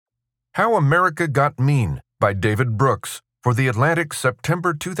How America Got Mean by David Brooks for the Atlantic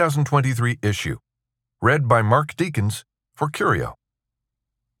September 2023 issue. Read by Mark Deakins for Curio.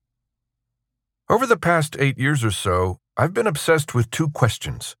 Over the past 8 years or so, I've been obsessed with two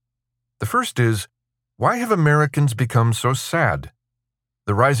questions. The first is, why have Americans become so sad?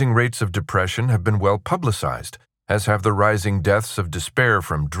 The rising rates of depression have been well publicized, as have the rising deaths of despair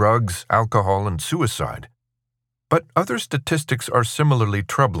from drugs, alcohol, and suicide. But other statistics are similarly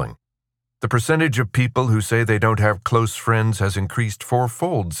troubling. The percentage of people who say they don't have close friends has increased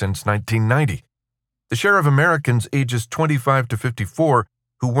fourfold since 1990. The share of Americans ages 25 to 54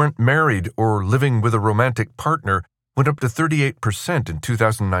 who weren't married or living with a romantic partner went up to 38% in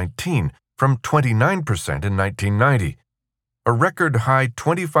 2019 from 29% in 1990. A record high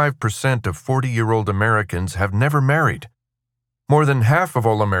 25% of 40-year-old Americans have never married. More than half of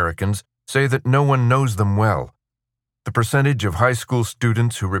all Americans say that no one knows them well. The percentage of high school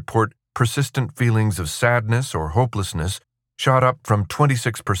students who report persistent feelings of sadness or hopelessness shot up from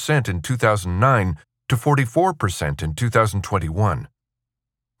 26% in 2009 to 44% in 2021.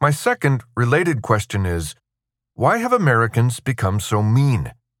 My second, related question is, why have Americans become so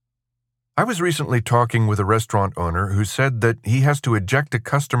mean? I was recently talking with a restaurant owner who said that he has to eject a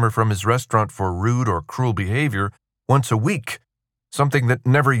customer from his restaurant for rude or cruel behavior once a week, something that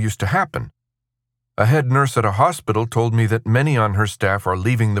never used to happen. A head nurse at a hospital told me that many on her staff are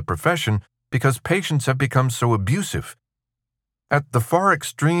leaving the profession because patients have become so abusive. At the far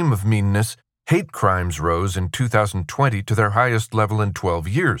extreme of meanness, hate crimes rose in 2020 to their highest level in 12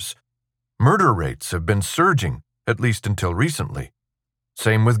 years. Murder rates have been surging, at least until recently.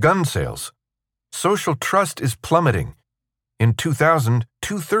 Same with gun sales. Social trust is plummeting. In 2000,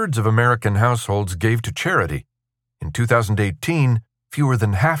 2/3 of American households gave to charity. In 2018, fewer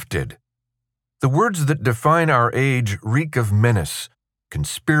than half did. The words that define our age reek of menace: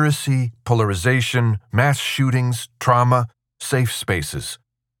 conspiracy, polarization, mass shootings, trauma, safe spaces.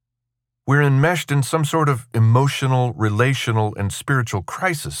 We're enmeshed in some sort of emotional, relational, and spiritual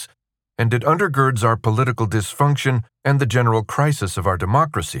crisis, and it undergirds our political dysfunction and the general crisis of our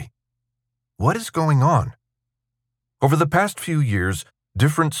democracy. What is going on? Over the past few years,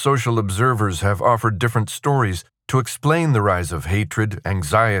 different social observers have offered different stories to explain the rise of hatred,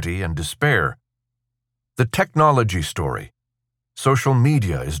 anxiety, and despair. The technology story. Social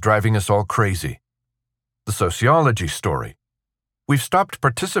media is driving us all crazy. The sociology story. We've stopped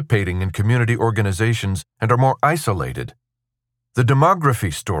participating in community organizations and are more isolated. The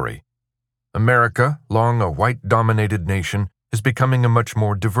demography story. America, long a white-dominated nation, is becoming a much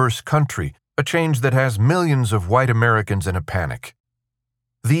more diverse country, a change that has millions of white Americans in a panic.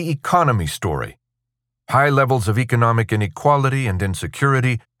 The economy story. High levels of economic inequality and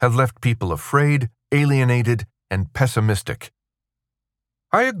insecurity have left people afraid, alienated, and pessimistic.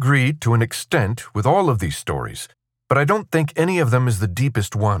 I agree to an extent with all of these stories, but I don't think any of them is the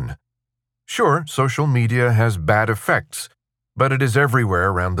deepest one. Sure, social media has bad effects, but it is everywhere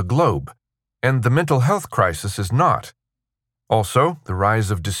around the globe, and the mental health crisis is not. Also, the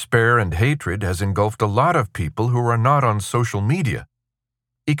rise of despair and hatred has engulfed a lot of people who are not on social media.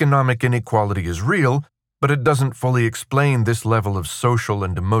 Economic inequality is real, but it doesn't fully explain this level of social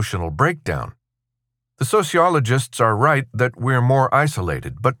and emotional breakdown. The sociologists are right that we're more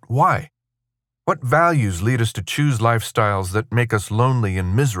isolated, but why? What values lead us to choose lifestyles that make us lonely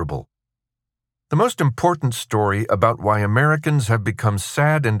and miserable? The most important story about why Americans have become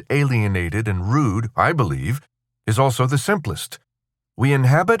sad and alienated and rude, I believe, is also the simplest. We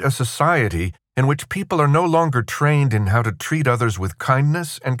inhabit a society in which people are no longer trained in how to treat others with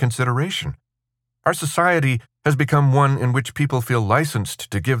kindness and consideration. Our society has become one in which people feel licensed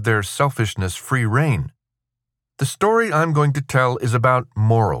to give their selfishness free rein. The story I'm going to tell is about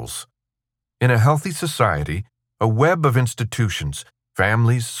morals. In a healthy society, a web of institutions,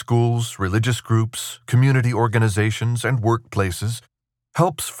 families, schools, religious groups, community organizations, and workplaces,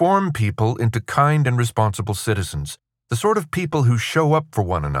 helps form people into kind and responsible citizens, the sort of people who show up for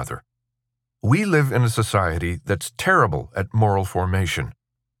one another. We live in a society that's terrible at moral formation.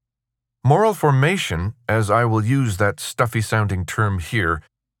 Moral formation, as I will use that stuffy-sounding term here,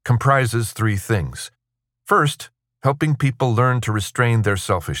 comprises three things. First, helping people learn to restrain their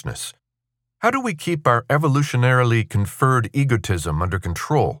selfishness. How do we keep our evolutionarily conferred egotism under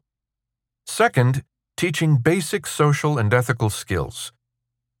control? Second, teaching basic social and ethical skills.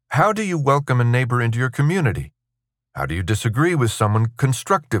 How do you welcome a neighbor into your community? How do you disagree with someone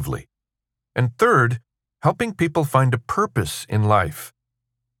constructively? And third, helping people find a purpose in life.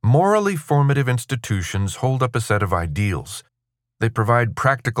 Morally formative institutions hold up a set of ideals. They provide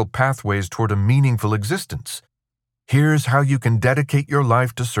practical pathways toward a meaningful existence. Here's how you can dedicate your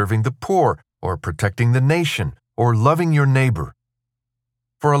life to serving the poor, or protecting the nation, or loving your neighbor.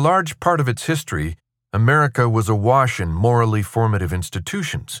 For a large part of its history, America was awash in morally formative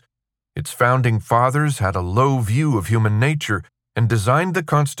institutions. Its founding fathers had a low view of human nature and designed the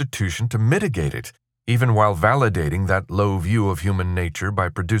Constitution to mitigate it, even while validating that low view of human nature by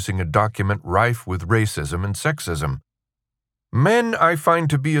producing a document rife with racism and sexism. Men I find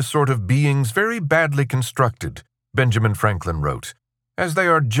to be a sort of beings very badly constructed, Benjamin Franklin wrote, as they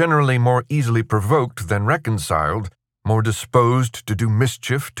are generally more easily provoked than reconciled, more disposed to do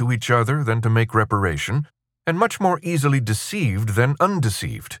mischief to each other than to make reparation, and much more easily deceived than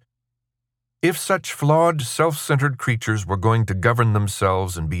undeceived. If such flawed, self-centered creatures were going to govern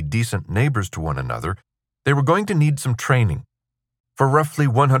themselves and be decent neighbors to one another, they were going to need some training. For roughly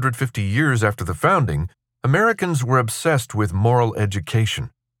 150 years after the founding, Americans were obsessed with moral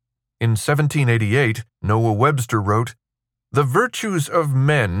education. In 1788, Noah Webster wrote, "The virtues of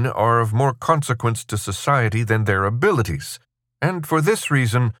men are of more consequence to society than their abilities, and for this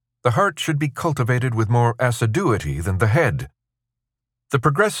reason the heart should be cultivated with more assiduity than the head." The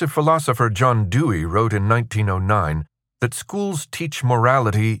progressive philosopher John Dewey wrote in 1909 that schools teach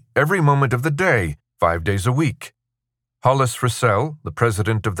morality every moment of the day, 5 days a week. Hollis Russell, the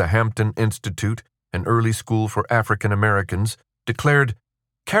president of the Hampton Institute, an early school for African Americans, declared,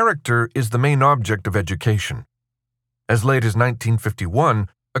 "Character is the main object of education." As late as 1951,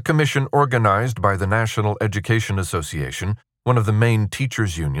 a commission organized by the National Education Association, one of the main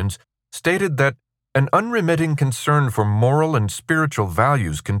teachers' unions, stated that an unremitting concern for moral and spiritual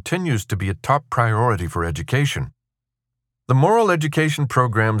values continues to be a top priority for education. The moral education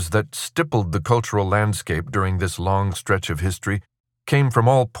programs that stippled the cultural landscape during this long stretch of history came from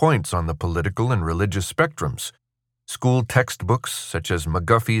all points on the political and religious spectrums. School textbooks, such as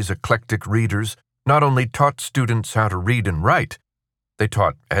McGuffey's Eclectic Readers, not only taught students how to read and write, they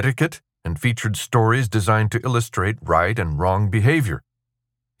taught etiquette and featured stories designed to illustrate right and wrong behavior.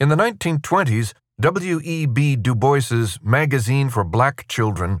 In the 1920s, W.E.B. Du Bois's Magazine for Black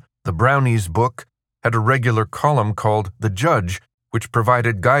Children, The Brownies Book, had a regular column called The Judge, which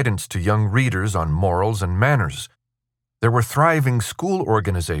provided guidance to young readers on morals and manners. There were thriving school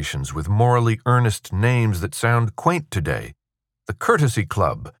organizations with morally earnest names that sound quaint today: the Courtesy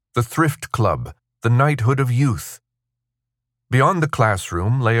Club, the Thrift Club, the Knighthood of Youth. Beyond the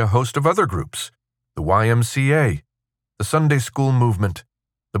classroom lay a host of other groups: the YMCA, the Sunday School Movement,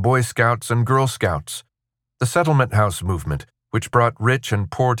 the Boy Scouts and Girl Scouts, the Settlement House Movement, which brought rich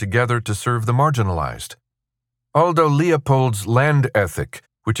and poor together to serve the marginalized, Aldo Leopold's Land Ethic,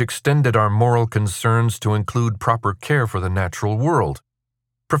 which extended our moral concerns to include proper care for the natural world,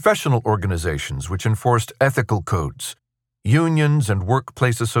 professional organizations which enforced ethical codes, unions and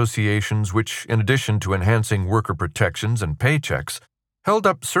workplace associations which, in addition to enhancing worker protections and paychecks, held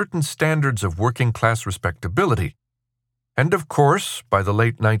up certain standards of working-class respectability. And of course, by the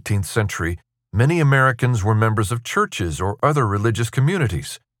late 19th century, many Americans were members of churches or other religious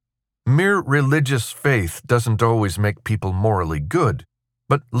communities. Mere religious faith doesn't always make people morally good,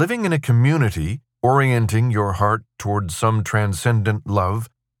 but living in a community, orienting your heart toward some transcendent love,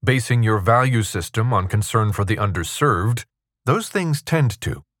 basing your value system on concern for the underserved, those things tend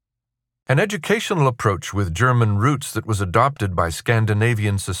to. An educational approach with German roots that was adopted by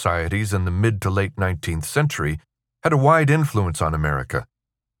Scandinavian societies in the mid to late 19th century had a wide influence on America.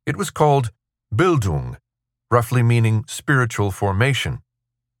 It was called Bildung, roughly meaning spiritual formation.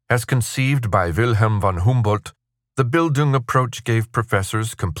 As conceived by Wilhelm von Humboldt, the Bildung approach gave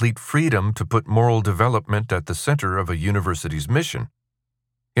professors complete freedom to put moral development at the center of a university's mission.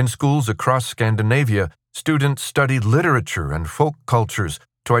 In schools across Scandinavia, students studied literature and folk cultures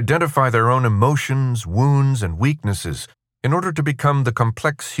to identify their own emotions, wounds, and weaknesses in order to become the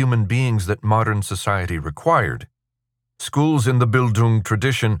complex human beings that modern society required. Schools in the Bildung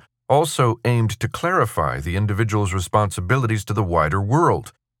tradition also aimed to clarify the individual's responsibilities to the wider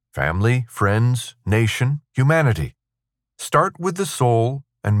world: family, friends, nation, humanity. Start with the soul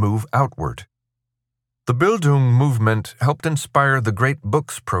and move outward. The Bildung movement helped inspire the Great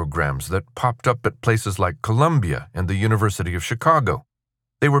Books programs that popped up at places like Columbia and the University of Chicago.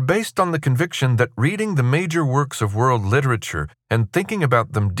 They were based on the conviction that reading the major works of world literature and thinking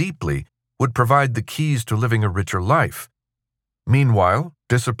about them deeply would provide the keys to living a richer life. Meanwhile,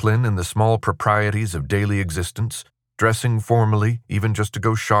 discipline in the small proprieties of daily existence, dressing formally, even just to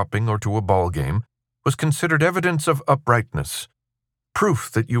go shopping or to a ball game, was considered evidence of uprightness,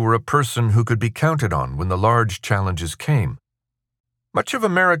 proof that you were a person who could be counted on when the large challenges came. Much of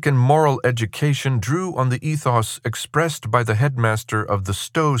American moral education drew on the ethos expressed by the headmaster of the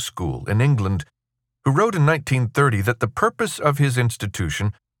Stowe School in England, who wrote in 1930 that the purpose of his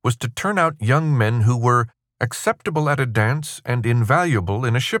institution was to turn out young men who were acceptable at a dance and invaluable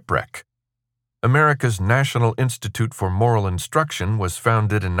in a shipwreck. America's National Institute for Moral Instruction was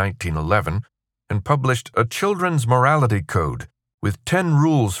founded in 1911 and published a children's morality code with 10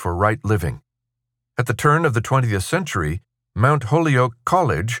 rules for right living. At the turn of the 20th century, Mount Holyoke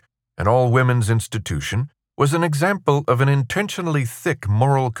College, an all-women's institution, was an example of an intentionally thick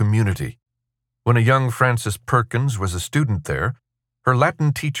moral community. When a young Frances Perkins was a student there, her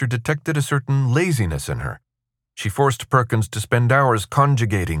Latin teacher detected a certain laziness in her. She forced Perkins to spend hours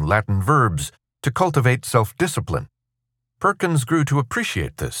conjugating Latin verbs to cultivate self-discipline. Perkins grew to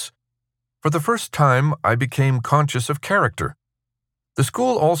appreciate this. For the first time, I became conscious of character. The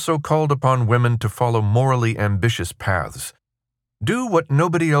school also called upon women to follow morally ambitious paths. Do what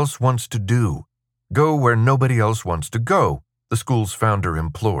nobody else wants to do. Go where nobody else wants to go, the school's founder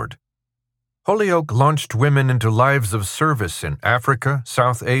implored. Holyoke launched women into lives of service in Africa,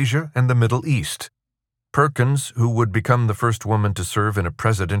 South Asia, and the Middle East. Perkins, who would become the first woman to serve in a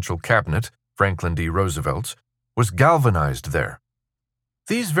presidential cabinet, Franklin D. Roosevelt's, was galvanized there.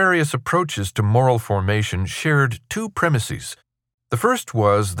 These various approaches to moral formation shared two premises. The first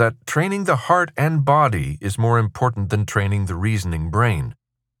was that training the heart and body is more important than training the reasoning brain.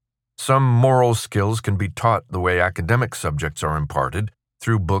 Some moral skills can be taught the way academic subjects are imparted,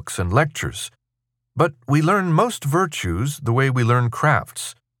 through books and lectures. But we learn most virtues the way we learn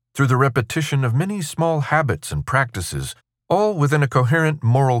crafts, through the repetition of many small habits and practices, all within a coherent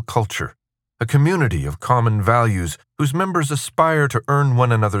moral culture, a community of common values whose members aspire to earn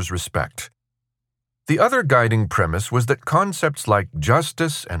one another's respect. The other guiding premise was that concepts like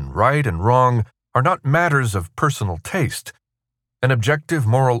justice and right and wrong are not matters of personal taste. An objective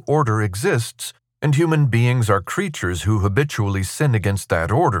moral order exists, and human beings are creatures who habitually sin against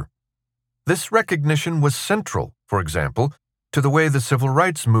that order. This recognition was central, for example, to the way the civil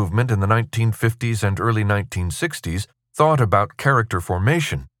rights movement in the 1950s and early 1960s thought about character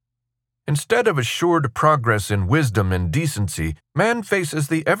formation. Instead of assured progress in wisdom and decency, man faces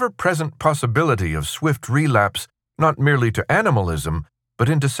the ever-present possibility of swift relapse not merely to animalism, but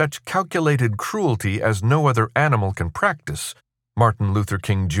into such calculated cruelty as no other animal can practice, Martin Luther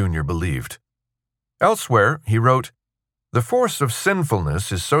King Jr. believed. Elsewhere, he wrote, "The force of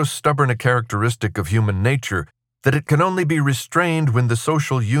sinfulness is so stubborn a characteristic of human nature that it can only be restrained when the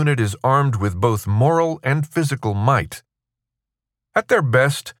social unit is armed with both moral and physical might." At their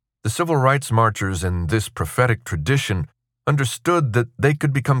best, the civil rights marchers in this prophetic tradition understood that they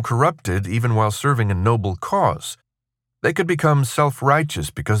could become corrupted even while serving a noble cause. They could become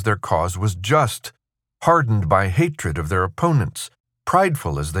self-righteous because their cause was just, hardened by hatred of their opponents,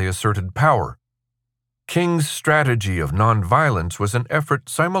 prideful as they asserted power. King's strategy of nonviolence was an effort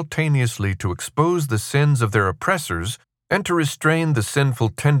simultaneously to expose the sins of their oppressors and to restrain the sinful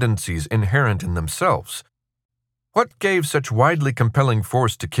tendencies inherent in themselves. What gave such widely compelling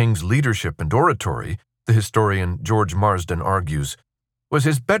force to King's leadership and oratory, the historian George Marsden argues, was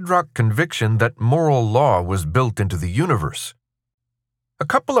his bedrock conviction that moral law was built into the universe. A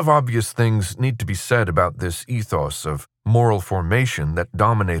couple of obvious things need to be said about this ethos of moral formation that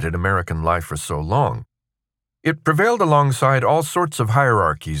dominated American life for so long. It prevailed alongside all sorts of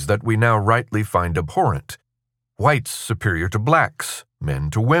hierarchies that we now rightly find abhorrent. Whites superior to blacks, men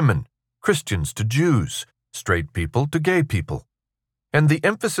to women, Christians to Jews, straight people to gay people. And the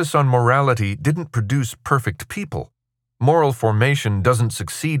emphasis on morality didn't produce perfect people. Moral formation doesn't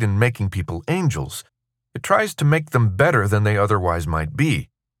succeed in making people angels. It tries to make them better than they otherwise might be.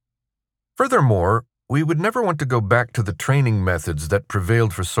 Furthermore, we would never want to go back to the training methods that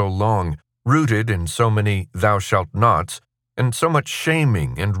prevailed for so long, rooted in so many thou shalt nots, and so much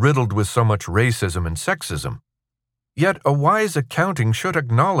shaming and riddled with so much racism and sexism. Yet a wise accounting should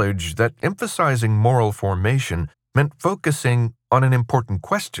acknowledge that emphasizing moral formation meant focusing on an important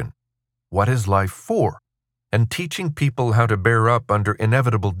question: what is life for? And teaching people how to bear up under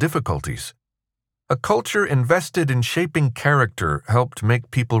inevitable difficulties. A culture invested in shaping character helped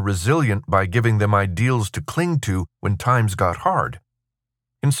make people resilient by giving them ideals to cling to when times got hard.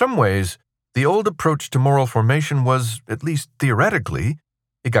 In some ways, the old approach to moral formation was, at least theoretically,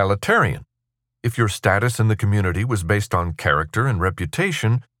 egalitarian. If your status in the community was based on character and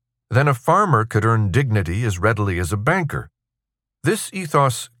reputation, then a farmer could earn dignity as readily as a banker. This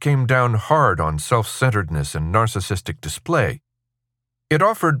ethos came down hard on self-centeredness and narcissistic display. It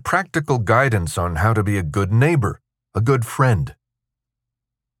offered practical guidance on how to be a good neighbor, a good friend.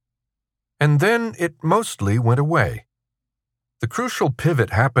 And then it mostly went away. The crucial pivot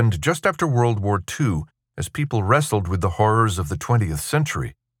happened just after World War II as people wrestled with the horrors of the 20th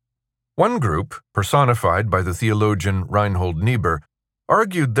century. One group, personified by the theologian Reinhold Niebuhr,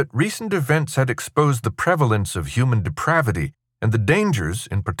 argued that recent events had exposed the prevalence of human depravity and the dangers,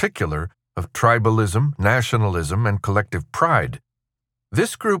 in particular, of tribalism, nationalism, and collective pride.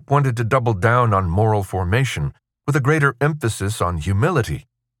 This group wanted to double down on moral formation with a greater emphasis on humility.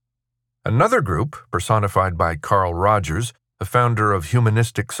 Another group, personified by Carl Rogers, the founder of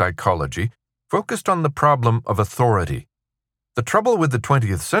humanistic psychology, focused on the problem of authority. The trouble with the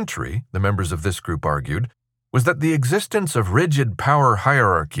 20th century, the members of this group argued, was that the existence of rigid power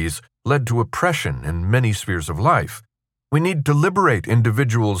hierarchies led to oppression in many spheres of life. We need to liberate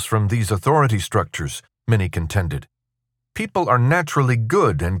individuals from these authority structures, many contended. People are naturally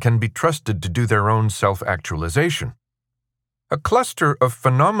good and can be trusted to do their own self-actualization. A cluster of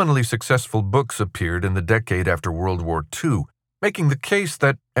phenomenally successful books appeared in the decade after World War II, making the case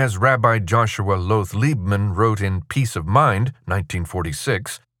that, as Rabbi Joshua Loth Liebman wrote in Peace of Mind,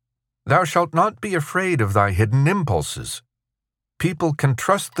 1946, "Thou shalt not be afraid of thy hidden impulses. People can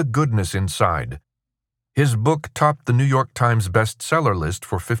trust the goodness inside." His book topped the New York Times bestseller list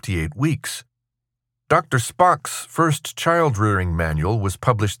for 58 weeks. Dr. Spock's first child-rearing manual was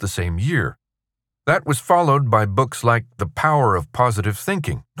published the same year. That was followed by books like The Power of Positive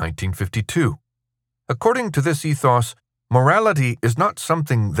Thinking, 1952. According to this ethos, morality is not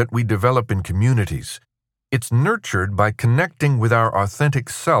something that we develop in communities. It's nurtured by connecting with our authentic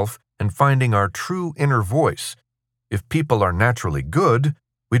self and finding our true inner voice. If people are naturally good,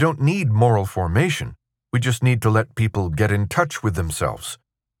 we don't need moral formation. We just need to let people get in touch with themselves.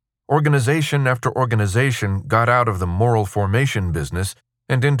 Organization after organization got out of the moral formation business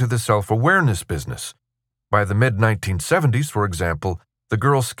and into the self-awareness business. By the mid-1970s, for example, the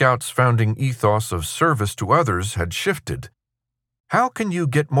Girl Scouts' founding ethos of service to others had shifted. How can you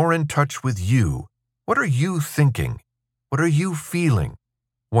get more in touch with you? What are you thinking? What are you feeling?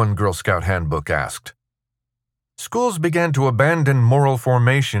 One Girl Scout handbook asked. Schools began to abandon moral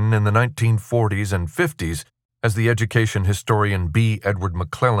formation in the 1940s and 50s, as the education historian B. Edward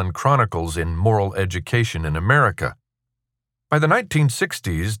McClellan chronicles in Moral Education in America. By the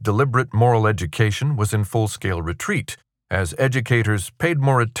 1960s, deliberate moral education was in full-scale retreat, as educators paid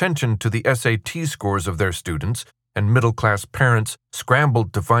more attention to the SAT scores of their students, and middle-class parents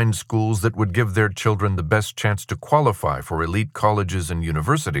scrambled to find schools that would give their children the best chance to qualify for elite colleges and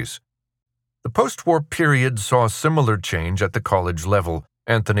universities. The post-war period saw a similar change at the college level.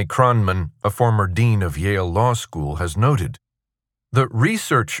 Anthony Kronman, a former dean of Yale Law School, has noted. The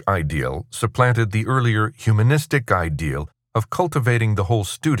research ideal supplanted the earlier humanistic ideal of cultivating the whole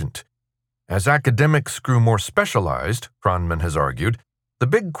student. As academics grew more specialized, Kronman has argued, the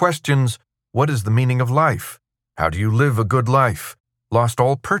big questions, what is the meaning of life? How do you live a good life? Lost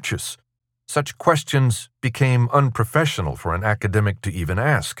all purchase. Such questions became unprofessional for an academic to even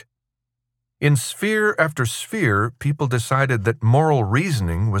ask. In sphere after sphere, people decided that moral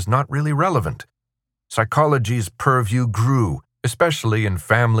reasoning was not really relevant. Psychology's purview grew, especially in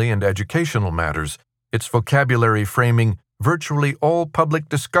family and educational matters, its vocabulary framing virtually all public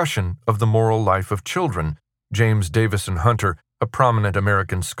discussion of the moral life of children. James Davison Hunter, a prominent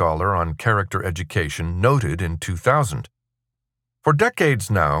American scholar on character education, noted in 2000. For decades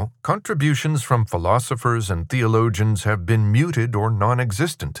now, contributions from philosophers and theologians have been muted or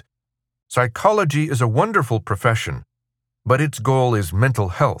non-existent. Psychology is a wonderful profession, but its goal is mental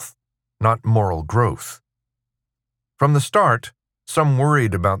health, not moral growth. From the start, some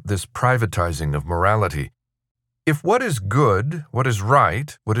worried about this privatizing of morality. If what is good, what is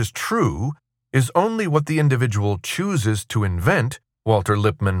right, what is true, is only what the individual chooses to invent, Walter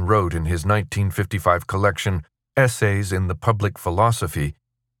Lippmann wrote in his 1955 collection, Essays in the Public Philosophy,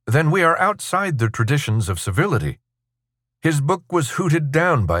 then we are outside the traditions of civility. His book was hooted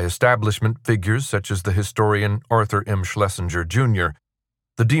down by establishment figures such as the historian Arthur M. Schlesinger, Jr.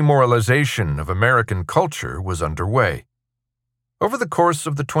 The demoralization of American culture was underway. Over the course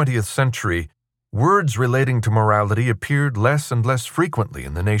of the 20th century, words relating to morality appeared less and less frequently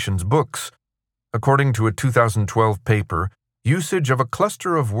in the nation's books. According to a 2012 paper, usage of a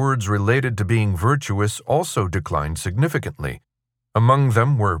cluster of words related to being virtuous also declined significantly. Among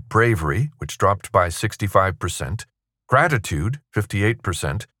them were bravery, which dropped by 65%, gratitude,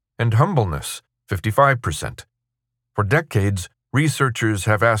 58%, and humbleness, 55%. For decades, researchers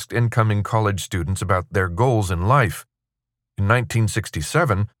have asked incoming college students about their goals in life. In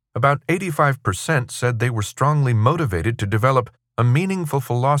 1967, about 85% said they were strongly motivated to develop a meaningful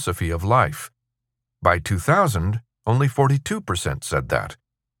philosophy of life. By 2000, only 42% said that.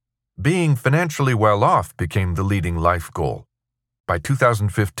 Being financially well off became the leading life goal. By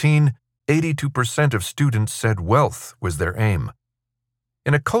 2015, 82% of students said wealth was their aim.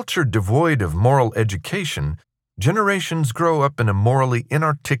 In a culture devoid of moral education, generations grow up in a morally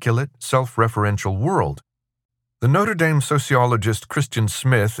inarticulate, self-referential world. The Notre Dame sociologist Christian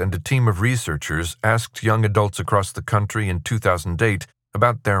Smith and a team of researchers asked young adults across the country in 2008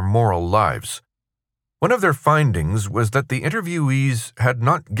 about their moral lives. One of their findings was that the interviewees had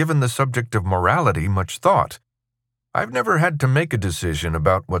not given the subject of morality much thought. "I've never had to make a decision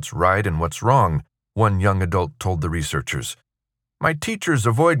about what's right and what's wrong," one young adult told the researchers. "My teachers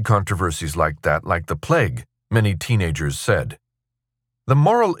avoid controversies like that like the plague," many teenagers said. The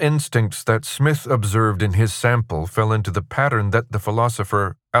moral instincts that Smith observed in his sample fell into the pattern that the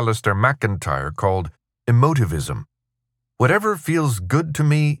philosopher Alistair MacIntyre called emotivism. "Whatever feels good to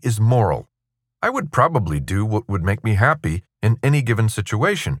me is moral. I would probably do what would make me happy in any given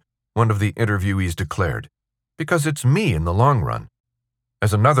situation," one of the interviewees declared, "because it's me in the long run."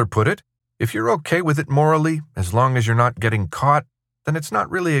 As another put it, "If you're okay with it morally, as long as you're not getting caught, then it's not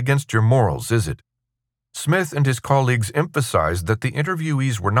really against your morals, is it?" Smith and his colleagues emphasized that the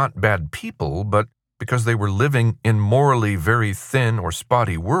interviewees were not bad people, but because they were living in morally very thin or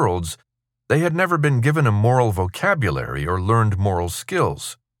spotty worlds, they had never been given a moral vocabulary or learned moral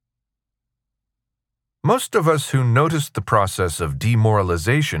skills. Most of us who noticed the process of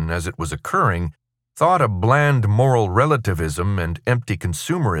demoralization as it was occurring thought a bland moral relativism and empty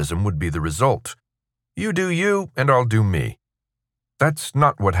consumerism would be the result. You do you, and I'll do me. That's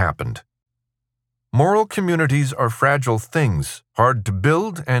not what happened. Moral communities are fragile things, hard to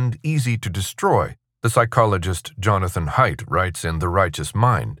build and easy to destroy, the psychologist Jonathan Haidt writes in The Righteous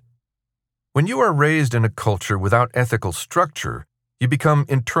Mind. When you are raised in a culture without ethical structure, you become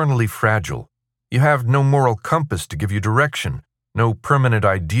internally fragile. You have no moral compass to give you direction, no permanent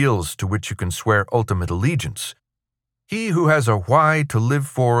ideals to which you can swear ultimate allegiance. He who has a why to live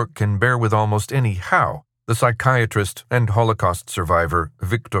for can bear with almost any how, the psychiatrist and Holocaust survivor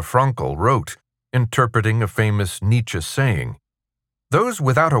Viktor Frankl wrote, interpreting a famous Nietzsche saying. Those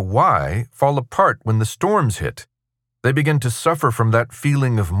without a why fall apart when the storms hit. They begin to suffer from that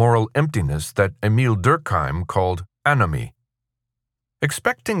feeling of moral emptiness that Emile Durkheim called anomie.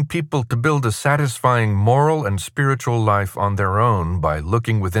 Expecting people to build a satisfying moral and spiritual life on their own by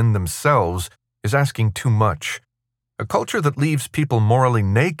looking within themselves is asking too much. A culture that leaves people morally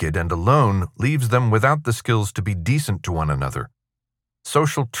naked and alone leaves them without the skills to be decent to one another.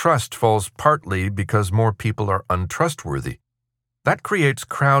 Social trust falls partly because more people are untrustworthy. That creates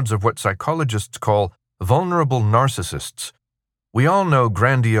crowds of what psychologists call vulnerable narcissists. We all know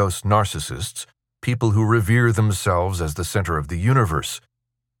grandiose narcissists, people who revere themselves as the center of the universe.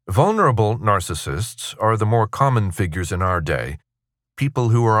 Vulnerable narcissists are the more common figures in our day, people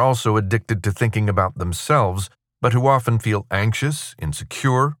who are also addicted to thinking about themselves, but who often feel anxious,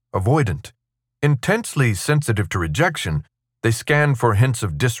 insecure, avoidant. Intensely sensitive to rejection, they scan for hints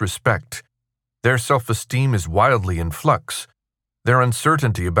of disrespect. Their self-esteem is wildly in flux. Their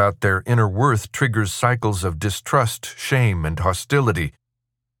uncertainty about their inner worth triggers cycles of distrust, shame, and hostility.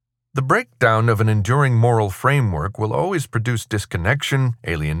 The breakdown of an enduring moral framework will always produce disconnection,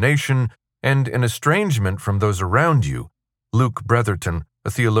 alienation, and an estrangement from those around you, Luke Bretherton,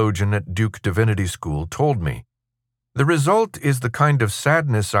 a theologian at Duke Divinity School, told me. The result is the kind of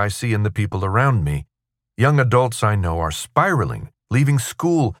sadness I see in the people around me. Young adults I know are spiraling, leaving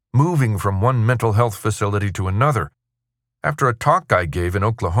school, moving from one mental health facility to another. After a talk I gave in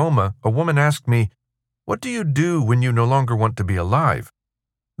Oklahoma, a woman asked me, "What do you do when you no longer want to be alive?"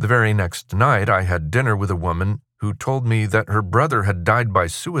 The very next night, I had dinner with a woman who told me that her brother had died by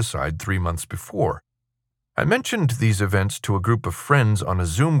suicide 3 months before. I mentioned these events to a group of friends on a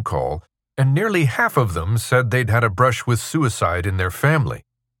Zoom call, and nearly half of them said they'd had a brush with suicide in their family.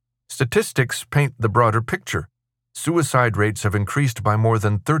 Statistics paint the broader picture. Suicide rates have increased by more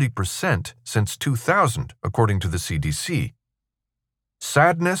than 30% since 2000, according to the CDC.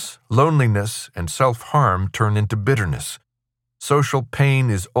 Sadness, loneliness, and self-harm turn into bitterness. Social pain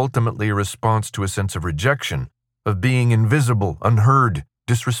is ultimately a response to a sense of rejection, of being invisible, unheard,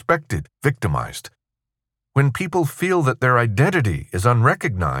 disrespected, victimized. When people feel that their identity is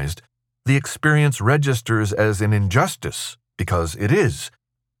unrecognized, the experience registers as an injustice, because it is.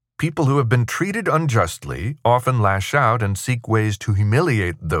 People who have been treated unjustly often lash out and seek ways to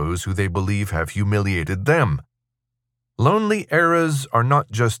humiliate those who they believe have humiliated them. Lonely eras are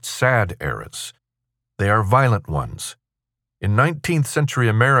not just sad eras. They are violent ones. In 19th century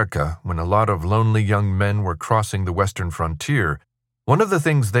America, when a lot of lonely young men were crossing the western frontier, one of the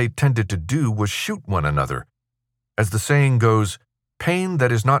things they tended to do was shoot one another. As the saying goes, pain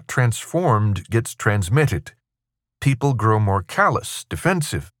that is not transformed gets transmitted. People grow more callous,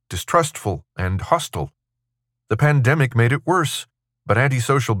 defensive, distrustful, and hostile. The pandemic made it worse. but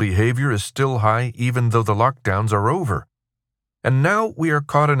antisocial behavior is still high even though the lockdowns are over. And now we are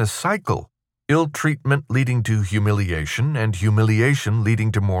caught in a cycle, ill treatment leading to humiliation and humiliation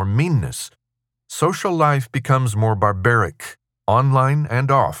leading to more meanness. Social life becomes more barbaric, online and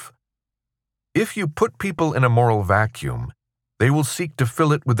off. If you put people in a moral vacuum, they will seek to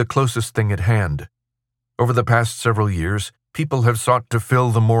fill it with the closest thing at hand. Over the past several years, people have sought to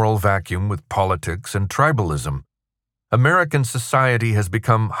fill the moral vacuum with politics and tribalism. American society has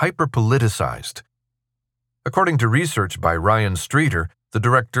become hyper-politicized. According to research by Ryan Streeter, the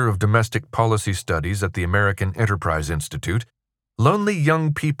director of domestic policy studies at the American Enterprise Institute, lonely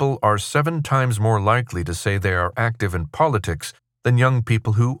young people are 7 times more likely to say they are active in politics than young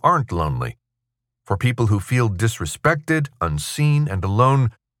people who aren't lonely. For people who feel disrespected, unseen, and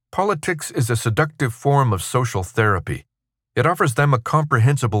alone, politics is a seductive form of social therapy. It offers them a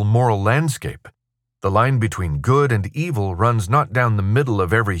comprehensible moral landscape. The line between good and evil runs not down the middle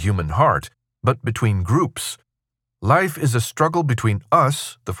of every human heart, but between groups. Life is a struggle between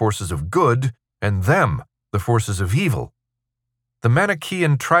us, the forces of good, and them, the forces of evil. The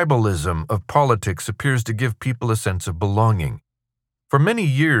Manichaean tribalism of politics appears to give people a sense of belonging. For many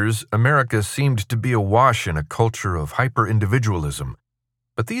years, America seemed to be awash in a culture of hyper-individualism.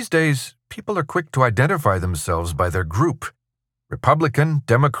 But these days, people are quick to identify themselves by their group. Republican,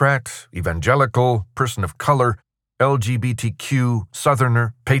 Democrat, evangelical, person of color, LGBTQ,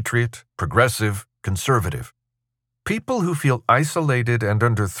 Southerner, patriot, progressive, conservative. People who feel isolated and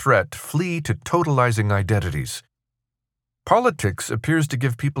under threat flee to totalizing identities. Politics appears to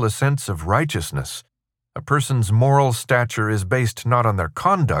give people a sense of righteousness. A person's moral stature is based not on their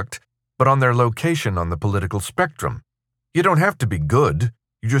conduct, but on their location on the political spectrum. You don't have to be good,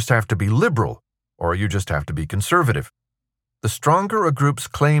 you just have to be liberal, or you just have to be conservative. The stronger a group's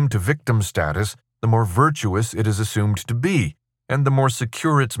claim to victim status, the more virtuous it is assumed to be, and the more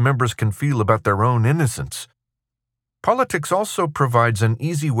secure its members can feel about their own innocence. Politics also provides an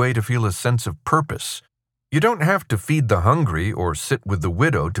easy way to feel a sense of purpose. You don't have to feed the hungry or sit with the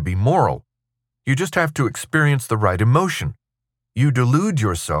widow to be moral. You just have to experience the right emotion. You delude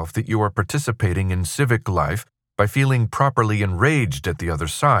yourself that you are participating in civic life by feeling properly enraged at the other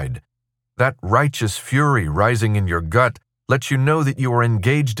side. That righteous fury rising in your gut lets you know that you are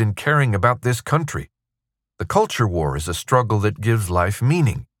engaged in caring about this country. The culture war is a struggle that gives life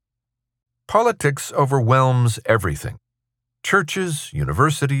meaning. Politics overwhelms everything. Churches,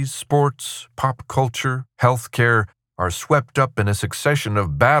 universities, sports, pop culture, healthcare are swept up in a succession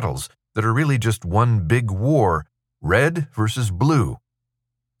of battles that are really just one big war, red versus blue.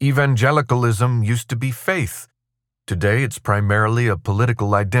 Evangelicalism used to be faith. Today it's primarily a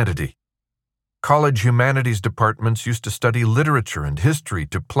political identity. College humanities departments used to study literature and history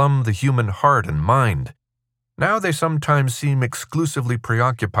to plumb the human heart and mind. Now they sometimes seem exclusively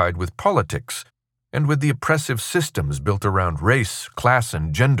preoccupied with politics and with the oppressive systems built around race, class,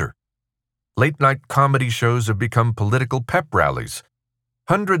 and gender. Late-night comedy shows have become political pep rallies.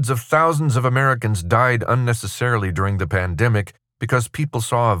 Hundreds of thousands of Americans died unnecessarily during the pandemic because people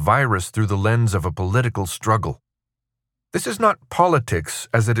saw a virus through the lens of a political struggle. This is not politics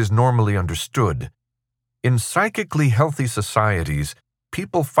as it is normally understood. In psychically healthy societies,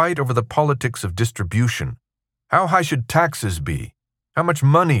 people fight over the politics of distribution. How high should taxes be? How much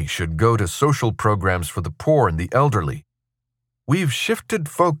money should go to social programs for the poor and the elderly? We've shifted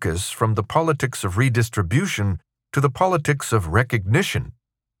focus from the politics of redistribution to the politics of recognition.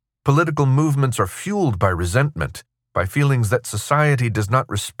 Political movements are fueled by resentment, by feelings that society does not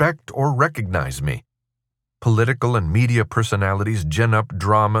respect or recognize me. Political and media personalities gin up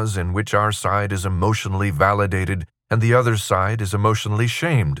dramas in which our side is emotionally validated and the other side is emotionally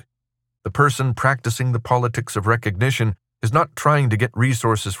shamed. The person practicing the politics of recognition is not trying to get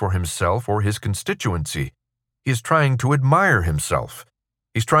resources for himself or his constituency. He is trying to admire himself.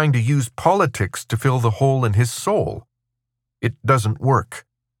 He's trying to use politics to fill the hole in his soul. It doesn't work.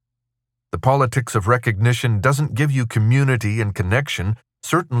 The politics of recognition doesn't give you community and connection,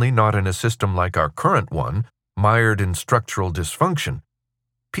 certainly not in a system like our current one, mired in structural dysfunction.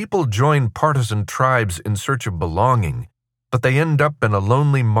 People join partisan tribes in search of belonging, but they end up in a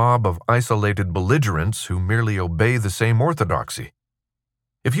lonely mob of isolated belligerents who merely obey the same orthodoxy.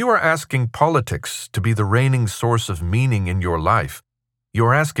 If you are asking politics to be the reigning source of meaning in your life, you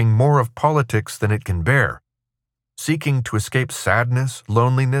are asking more of politics than it can bear. Seeking to escape sadness,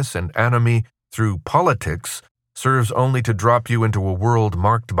 loneliness, and anomie through politics serves only to drop you into a world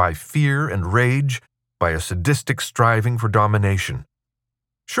marked by fear and rage, by a sadistic striving for domination.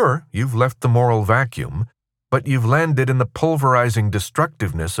 Sure, you've left the moral vacuum, but you've landed in the pulverizing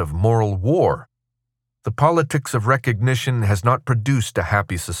destructiveness of moral war. The politics of recognition has not produced a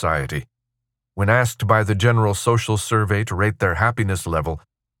happy society. When asked by the General Social Survey to rate their happiness level,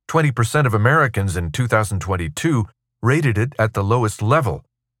 20% of Americans in 2022 rated it at the lowest level.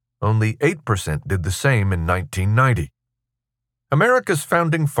 Only 8% did the same in 1990. America's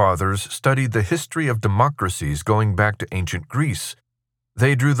founding fathers studied the history of democracies going back to ancient Greece.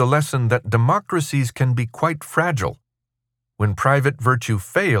 They drew the lesson that democracies can be quite fragile. When private virtue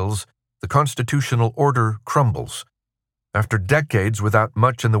fails, the constitutional order crumbles. After decades without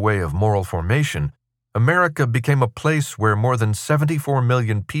much in the way of moral formation, America became a place where more than 74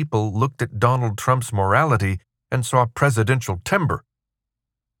 million people looked at Donald Trump's morality and saw presidential timber.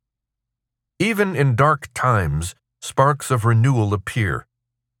 Even in dark times, sparks of renewal appear.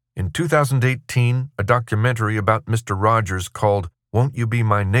 In 2018, a documentary about Mr. Rogers called Won't You Be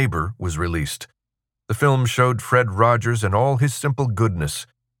My Neighbor was released. The film showed Fred Rogers in all his simple goodness,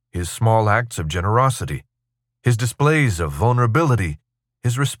 his small acts of generosity, his displays of vulnerability,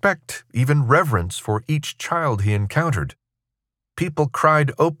 his respect, even reverence for each child he encountered. People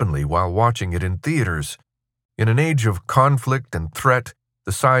cried openly while watching it in theaters. In an age of conflict and threat,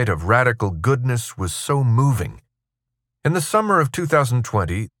 the side of radical goodness was so moving. In the summer of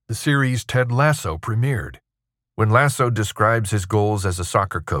 2020, the series Ted Lasso premiered. When Lasso describes his goals as a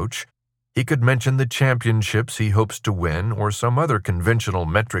soccer coach, he could mention the championships he hopes to win or some other conventional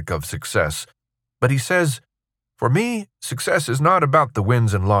metric of success. But he says, "For me, success is not about the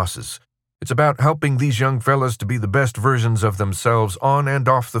wins and losses. It's about helping these young fellas to be the best versions of themselves on and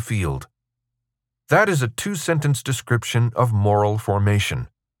off the field." That is a two-sentence description of moral formation.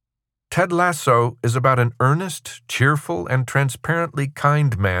 Ted Lasso is about an earnest, cheerful, and transparently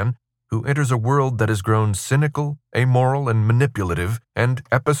kind man who enters a world that has grown cynical, amoral, and manipulative, and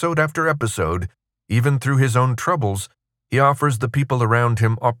episode after episode, even through his own troubles, he offers the people around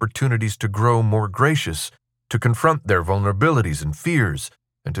him opportunities to grow more gracious, to confront their vulnerabilities and fears,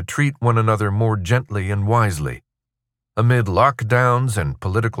 and to treat one another more gently and wisely. Amid lockdowns and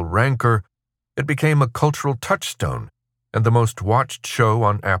political rancor, it became a cultural touchstone and the most watched show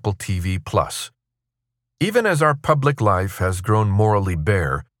on Apple TV+. Even as our public life has grown morally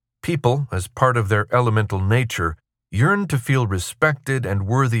bare, people, as part of their elemental nature, yearn to feel respected and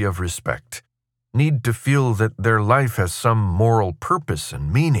worthy of respect, need to feel that their life has some moral purpose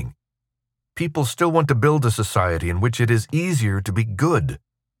and meaning. People still want to build a society in which it is easier to be good.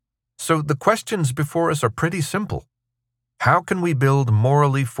 So the questions before us are pretty simple. How can we build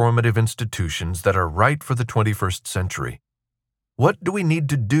morally formative institutions that are right for the 21st century? What do we need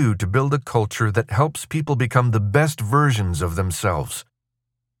to do to build a culture that helps people become the best versions of themselves?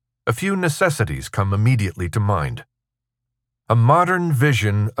 A few necessities come immediately to mind. A modern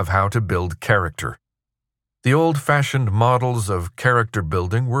vision of how to build character. The old-fashioned models of character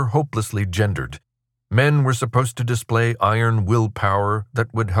building were hopelessly gendered. Men were supposed to display iron willpower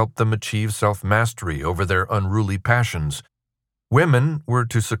that would help them achieve self-mastery over their unruly passions. Women were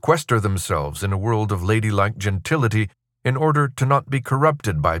to sequester themselves in a world of ladylike gentility in order to not be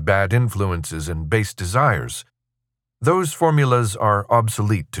corrupted by bad influences and base desires. Those formulas are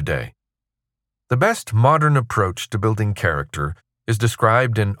obsolete today. The best modern approach to building character is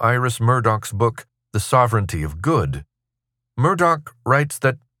described in Iris Murdoch's book, The Sovereignty of Good. Murdoch writes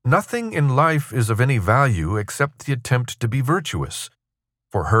that nothing in life is of any value except the attempt to be virtuous.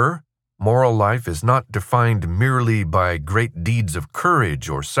 For her, moral life is not defined merely by great deeds of courage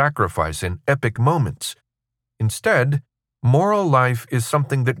or sacrifice in epic moments. Instead, moral life is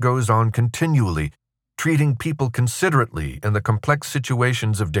something that goes on continually, treating people considerately in the complex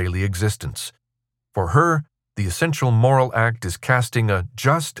situations of daily existence. For her, the essential moral act is casting a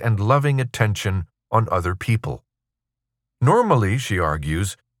just and loving attention on other people. Normally, she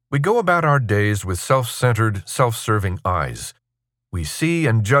argues, we go about our days with self-centered, self-serving eyes. We see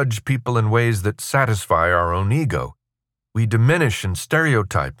and judge people in ways that satisfy our own ego. We diminish and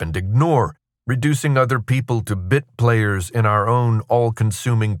stereotype and ignore, reducing other people to bit players in our own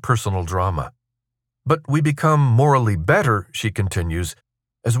all-consuming personal drama. But we become morally better, she continues,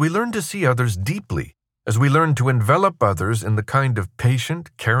 as we learn to see others deeply, as we learn to envelop others in the kind of patient,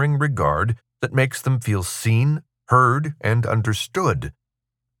 caring regard that makes them feel seen, heard, and understood.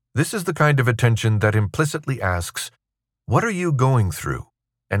 This is the kind of attention that implicitly asks, "What are you going through?"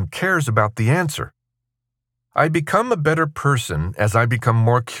 and cares about the answer. I become a better person as I become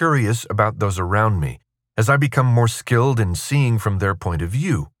more curious about those around me, as I become more skilled in seeing from their point of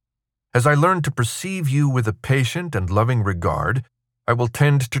view. As I learn to perceive you with a patient and loving regard, I will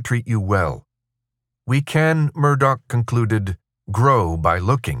tend to treat you well. We can, Murdoch concluded, grow by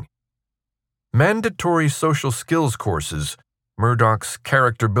looking. Mandatory social skills courses, Murdoch's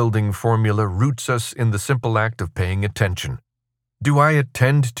character-building formula roots us in the simple act of paying attention. Do I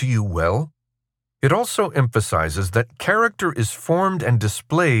attend to you well? It also emphasizes that character is formed and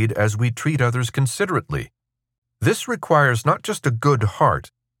displayed as we treat others considerately. This requires not just a good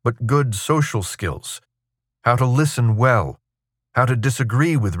heart, but good social skills. How to listen well, how to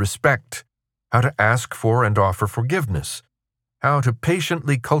disagree with respect, how to ask for and offer forgiveness, how to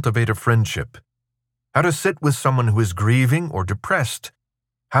patiently cultivate a friendship, how to sit with someone who is grieving or depressed,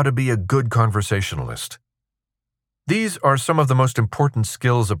 how to be a good conversationalist. These are some of the most important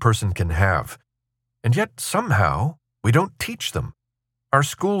skills a person can have, and yet somehow we don't teach them. Our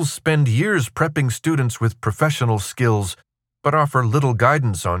schools spend years prepping students with professional skills, but offer little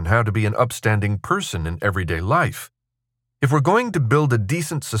guidance on how to be an upstanding person in everyday life. If we're going to build a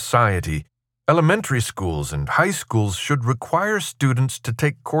decent society, elementary schools and high schools should require students to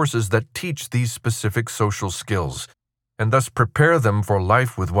take courses that teach these specific social skills, and thus prepare them for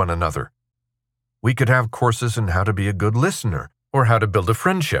life with one another. We could have courses in how to be a good listener, or how to build a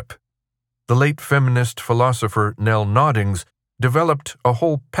friendship. The late feminist philosopher Nell Noddings developed a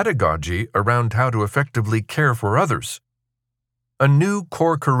whole pedagogy around how to effectively care for others. A new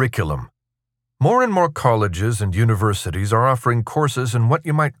core curriculum. More and more colleges and universities are offering courses in what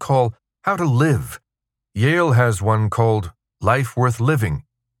you might call how to live. Yale has one called Life Worth Living.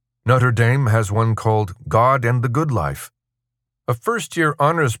 Notre Dame has one called God and the Good Life. A first-year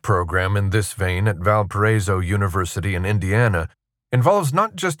honors program in this vein at Valparaiso University in Indiana involves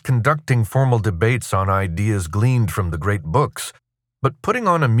not just conducting formal debates on ideas gleaned from the great books, but putting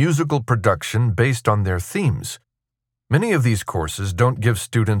on a musical production based on their themes. Many of these courses don't give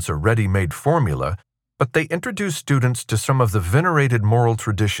students a ready-made formula, but they introduce students to some of the venerated moral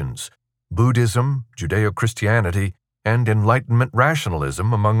traditions, Buddhism, Judeo-Christianity, and Enlightenment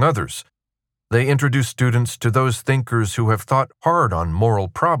rationalism, among others. They introduce students to those thinkers who have thought hard on moral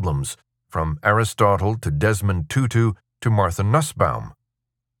problems, from Aristotle to Desmond Tutu to Martha Nussbaum.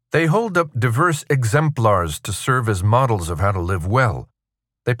 They hold up diverse exemplars to serve as models of how to live well.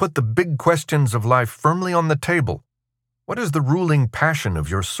 They put the big questions of life firmly on the table. What is the ruling passion of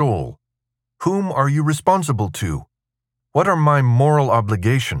your soul? Whom are you responsible to? What are my moral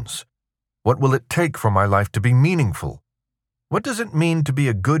obligations? What will it take for my life to be meaningful? What does it mean to be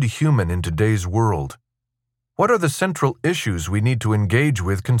a good human in today's world? What are the central issues we need to engage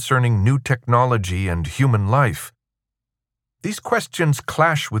with concerning new technology and human life? These questions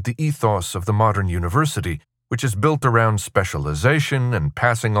clash with the ethos of the modern university, which is built around specialization and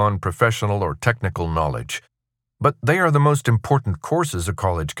passing on professional or technical knowledge. But they are the most important courses a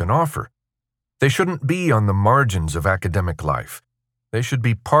college can offer. They shouldn't be on the margins of academic life. They should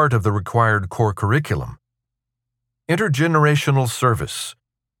be part of the required core curriculum. Intergenerational service.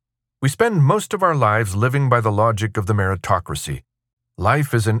 We spend most of our lives living by the logic of the meritocracy.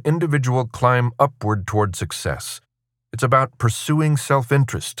 Life is an individual climb upward toward success. It's about pursuing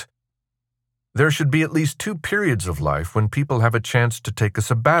self-interest. There should be at least 2 periods of life when people have a chance to take a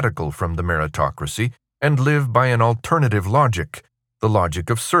sabbatical from the meritocracy and live by an alternative logic, the logic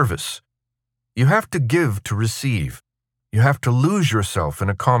of service. You have to give to receive. You have to lose yourself in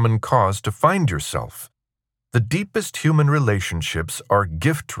a common cause to find yourself. The deepest human relationships are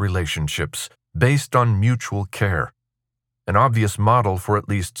gift relationships based on mutual care. An obvious model for at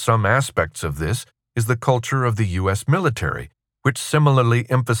least some aspects of this is the culture of the U.S. military, which similarly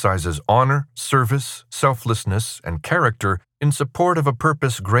emphasizes honor, service, selflessness, and character in support of a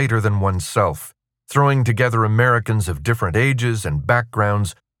purpose greater than oneself, throwing together Americans of different ages and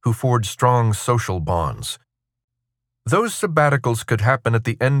backgrounds who forge strong social bonds. Those sabbaticals could happen at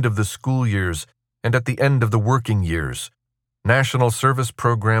the end of the school years and at the end of the working years. National service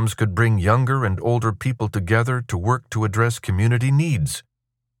programs could bring younger and older people together to work to address community needs.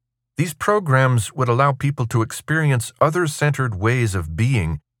 These programs would allow people to experience other-centered ways of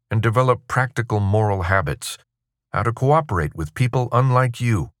being and develop practical moral habits, how to cooperate with people unlike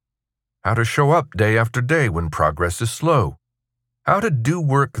you, how to show up day after day when progress is slow, how to do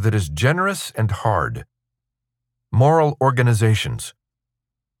work that is generous and hard. Moral organizations.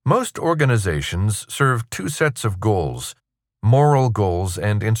 Most organizations serve 2 sets of goals, moral goals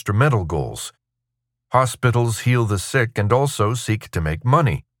and instrumental goals. Hospitals heal the sick and also seek to make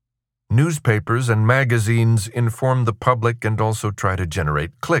money. Newspapers and magazines inform the public and also try to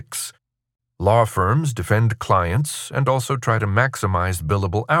generate clicks. Law firms defend clients and also try to maximize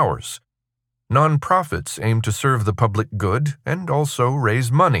billable hours. Nonprofits aim to serve the public good and also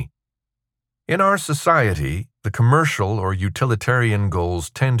raise money. In our society, the commercial or utilitarian goals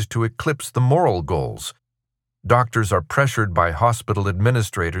tend to eclipse the moral goals. Doctors are pressured by hospital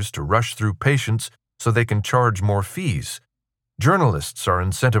administrators to rush through patients so they can charge more fees. Journalists are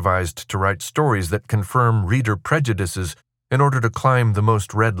incentivized to write stories that confirm reader prejudices in order to climb the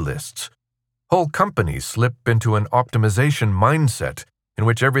most read lists. Whole companies slip into an optimization mindset in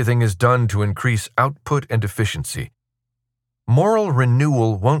which everything is done to increase output and efficiency. Moral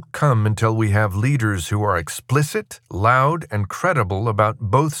renewal won't come until we have leaders who are explicit, loud, and credible about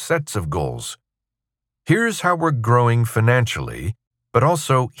both sets of goals. Here's how we're growing financially, but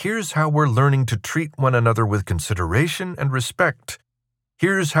also here's how we're learning to treat one another with consideration and respect.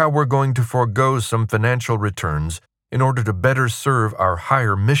 Here's how we're going to forego some financial returns in order to better serve our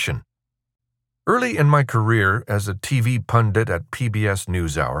higher mission. Early in my career as a TV pundit at PBS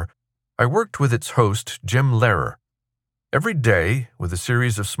NewsHour, I worked with its host, Jim Lehrer. Every day, with a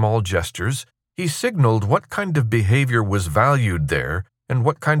series of small gestures, he signaled what kind of behavior was valued there and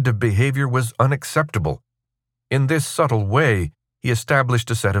what kind of behavior was unacceptable. In this subtle way, he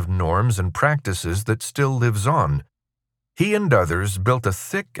established a set of norms and practices that still lives on. He and others built a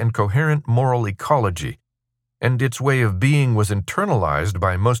thick and coherent moral ecology, and its way of being was internalized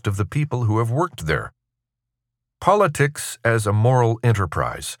by most of the people who have worked there. Politics as a moral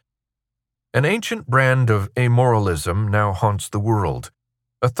enterprise. An ancient brand of amoralism now haunts the world.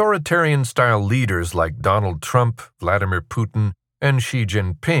 Authoritarian-style leaders like Donald Trump, Vladimir Putin, and Xi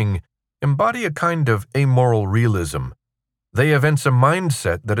Jinping embody a kind of amoral realism. They evince a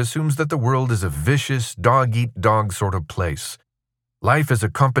mindset that assumes that the world is a vicious, dog-eat-dog sort of place. Life is a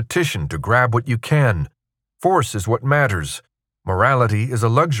competition to grab what you can. Force is what matters. Morality is a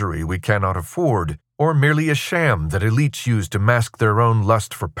luxury we cannot afford, or merely a sham that elites use to mask their own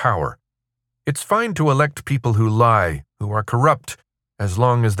lust for power. It's fine to elect people who lie, who are corrupt, as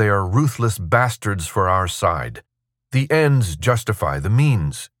long as they are ruthless bastards for our side. The ends justify the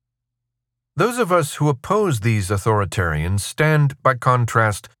means. Those of us who oppose these authoritarians stand, by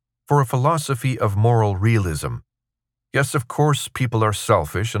contrast, for a philosophy of moral realism. Yes, of course, people are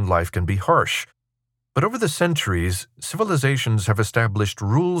selfish and life can be harsh. But over the centuries, civilizations have established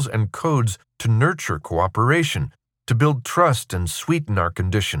rules and codes to nurture cooperation, to build trust and sweeten our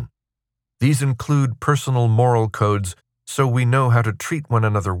condition. These include personal moral codes so we know how to treat one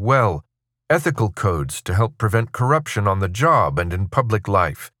another well, ethical codes to help prevent corruption on the job and in public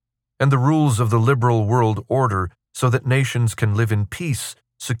life, and the rules of the liberal world order so that nations can live in peace,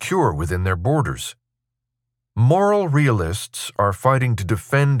 secure within their borders. Moral realists are fighting to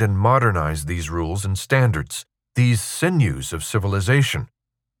defend and modernize these rules and standards, these sinews of civilization.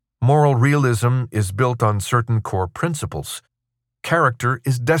 Moral realism is built on certain core principles. Character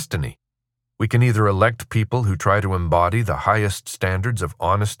is destiny. We can either elect people who try to embody the highest standards of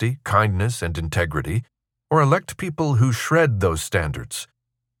honesty, kindness, and integrity, or elect people who shred those standards.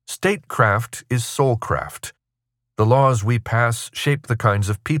 Statecraft is soulcraft. The laws we pass shape the kinds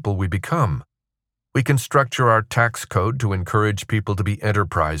of people we become. We can structure our tax code to encourage people to be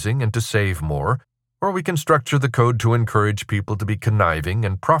enterprising and to save more, or we can structure the code to encourage people to be conniving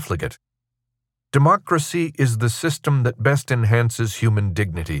and profligate. Democracy is the system that best enhances human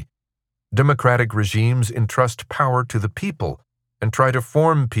dignity. Democratic regimes entrust power to the people and try to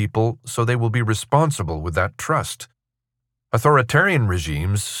form people so they will be responsible with that trust. Authoritarian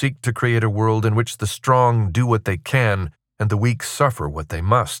regimes seek to create a world in which the strong do what they can and the weak suffer what they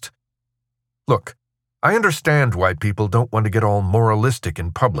must. Look, I understand why people don't want to get all moralistic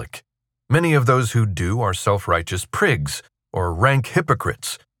in public. Many of those who do are self-righteous prigs or rank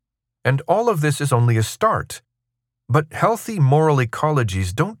hypocrites. And all of this is only a start. But healthy moral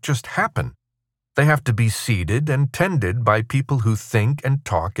ecologies don't just happen. They have to be seeded and tended by people who think and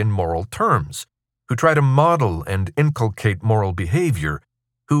talk in moral terms, who try to model and inculcate moral behavior,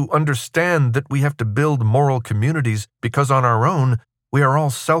 who understand that we have to build moral communities because on our own we are all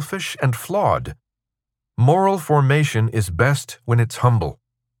selfish and flawed. Moral formation is best when it's humble.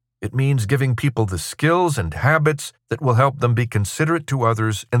 It means giving people the skills and habits that will help them be considerate to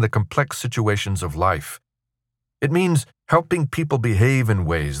others in the complex situations of life. It means helping people behave in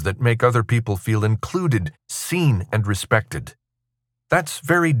ways that make other people feel included, seen, and respected. That's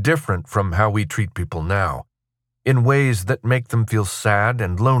very different from how we treat people now, in ways that make them feel sad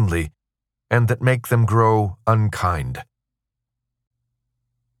and lonely, and that make them grow unkind.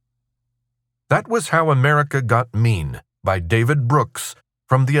 That was How America Got Mean by David Brooks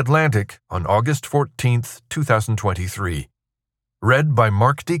from The Atlantic on August 14, 2023. Read by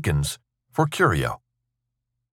Mark Deakins for Curio.